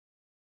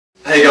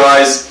Hey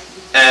guys,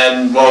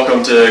 and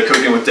welcome to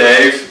Cooking with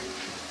Dave.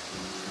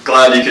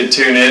 Glad you could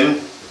tune in,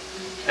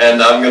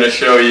 and I'm going to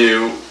show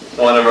you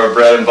one of our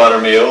bread and butter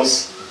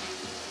meals.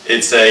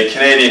 It's a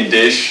Canadian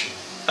dish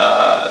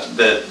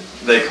that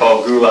they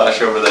call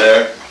goulash over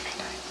there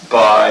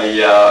by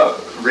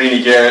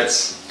Renee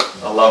Garrett's,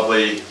 a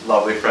lovely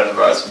friend of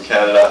ours from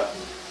Canada.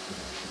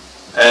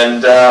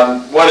 And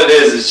what it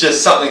is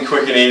just something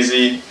quick and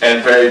easy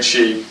and very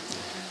cheap.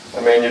 I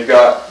mean, you've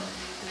got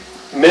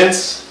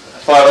mince,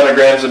 500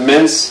 grams of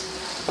mince.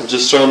 I've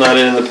just thrown that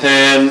in the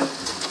pan,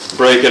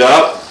 break it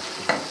up.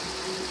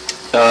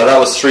 That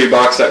was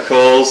 $3 at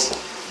Kohl's.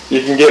 You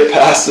can get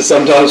pasta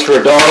sometimes for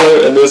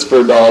 $1 and this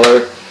for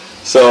 $1.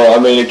 So I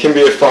mean, it can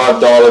be a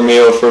 $5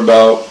 meal for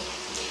about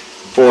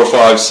 4 or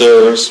 5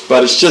 serves,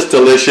 but it's just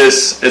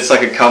delicious. It's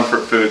like a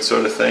comfort food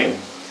sort of thing.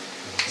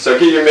 So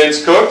get your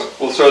mince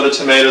cooked. We'll throw the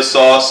tomato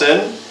sauce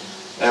in,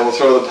 and we'll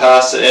throw the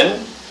pasta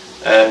in,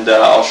 and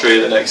I'll show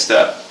you the next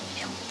step.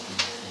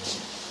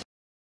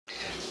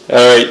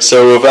 Alright,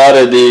 so we've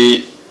added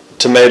the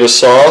tomato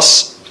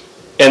sauce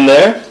in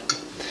there,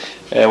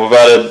 and we've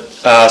added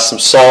some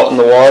salt in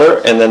the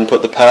water, and then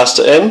put the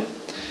pasta in.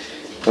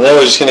 And then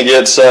we're just going to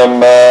get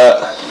some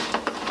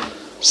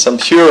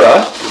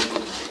pura,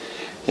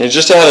 and you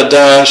just add a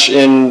dash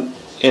in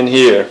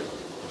here.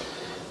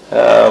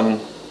 Yeah,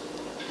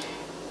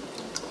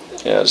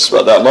 just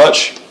about that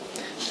much.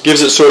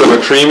 Gives it sort of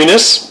a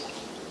creaminess.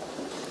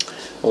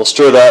 We'll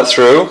stir that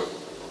through,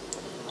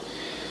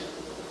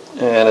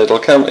 and it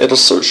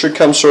should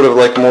come sort of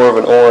like more of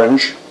an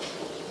orange.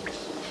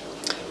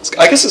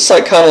 I guess it's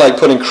like kind of like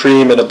putting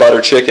cream in a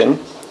butter chicken.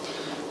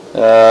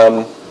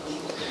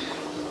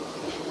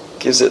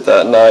 Gives it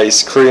that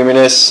nice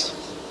creaminess,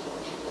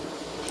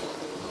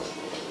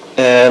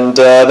 and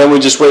then we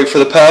just wait for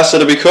the pasta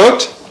to be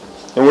cooked,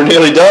 and we're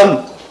nearly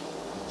done.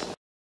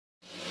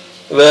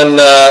 Then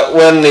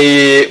when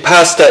the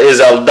pasta is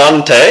al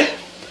dente,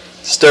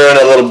 stir in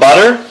a little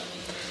butter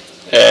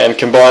and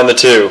combine the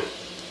two.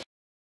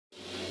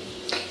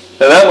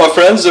 And that, my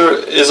friends,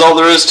 is all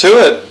there is to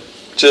it.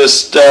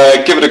 Just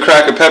give it a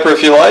crack of pepper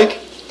if you like,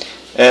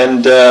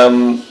 and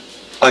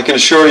I can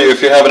assure you,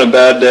 if you're having a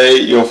bad day,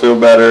 you'll feel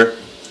better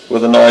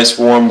with a nice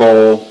warm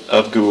bowl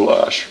of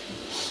goulash.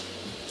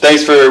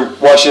 Thanks for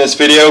watching this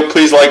video.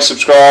 Please like,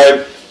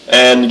 subscribe,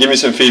 and give me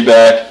some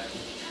feedback,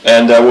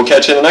 and we'll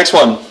catch you in the next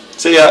one.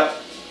 See ya!